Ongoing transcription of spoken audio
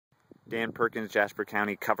Dan Perkins, Jasper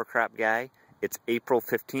County cover crop guy. It's April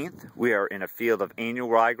 15th. We are in a field of annual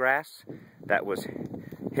ryegrass that was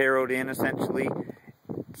harrowed in essentially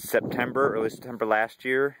early September last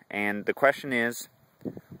year. And the question is,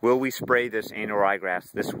 will we spray this annual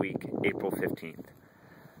ryegrass this week, April 15th?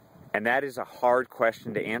 And that is a hard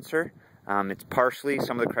question to answer. It's partially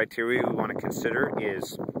some of the criteria we want to consider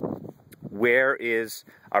is where is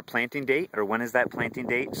our planting date, or when is that planting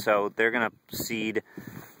date? So they're going to seed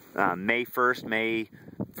May 1st,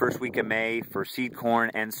 first week of May for seed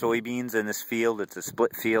corn and soybeans in this field. It's a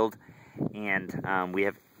split field, and we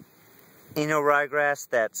have annual ryegrass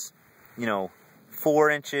that's 4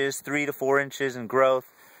 inches, 3 to 4 inches in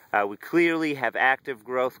growth. We clearly have active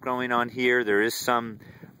growth going on here. There is some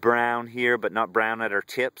brown here, but not brown at our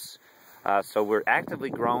tips. So we're actively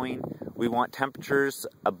growing. We want temperatures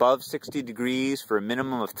above 60 degrees for a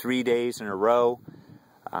minimum of 3 days in a row,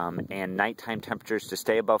 and nighttime temperatures to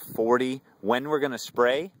stay above 40 when we're going to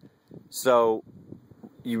spray. So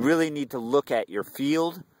you really need to look at your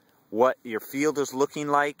field, what your field is looking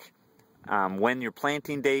like, when your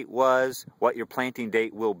planting date was, what your planting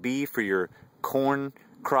date will be for your corn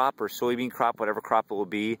crop or soybean crop, whatever crop it will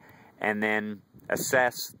be, and then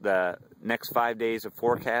assess the next 5 days of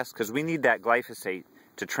forecast, because we need that glyphosate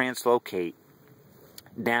to translocate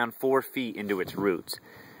down 4 feet into its roots.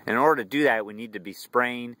 And in order to do that, we need to be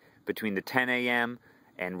spraying between the 10 a.m.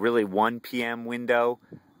 and really 1 p.m. window.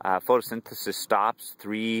 Photosynthesis stops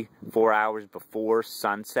 3-4 hours before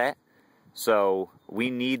sunset. So we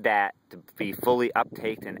need that to be fully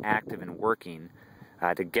uptaked and active and working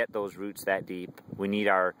to get those roots that deep. We need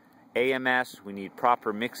our AMS, we need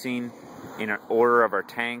proper mixing in our order of our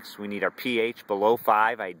tanks. We need our pH below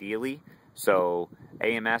 5 ideally. So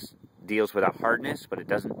AMS deals with a hardness, but it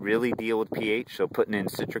doesn't really deal with pH, so putting in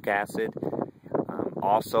citric acid.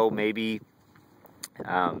 Also maybe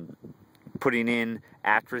putting in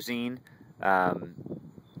atrazine,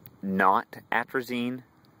 not atrazine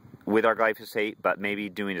with our glyphosate, but maybe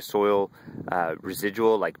doing a soil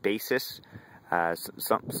residual like basis,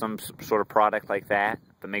 some sort of product like that,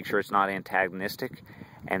 but make sure it's not antagonistic.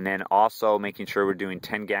 And then also making sure we're doing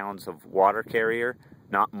 10 gallons of water carrier,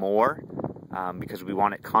 not more, because we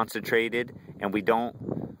want it concentrated, and we don't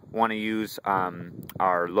want to use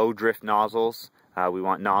our low drift nozzles. We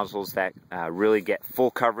want nozzles that really get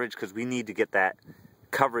full coverage, because we need to get that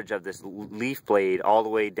coverage of this leaf blade all the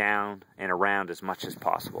way down and around as much as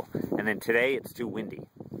possible. And then today it's too windy.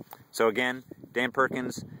 So again, Dan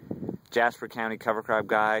Perkins, Jasper County cover crop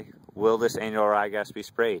guy. Will this annual ryegrass be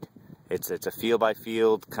sprayed? It's a field by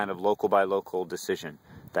field, kind of local by local decision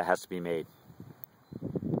that has to be made.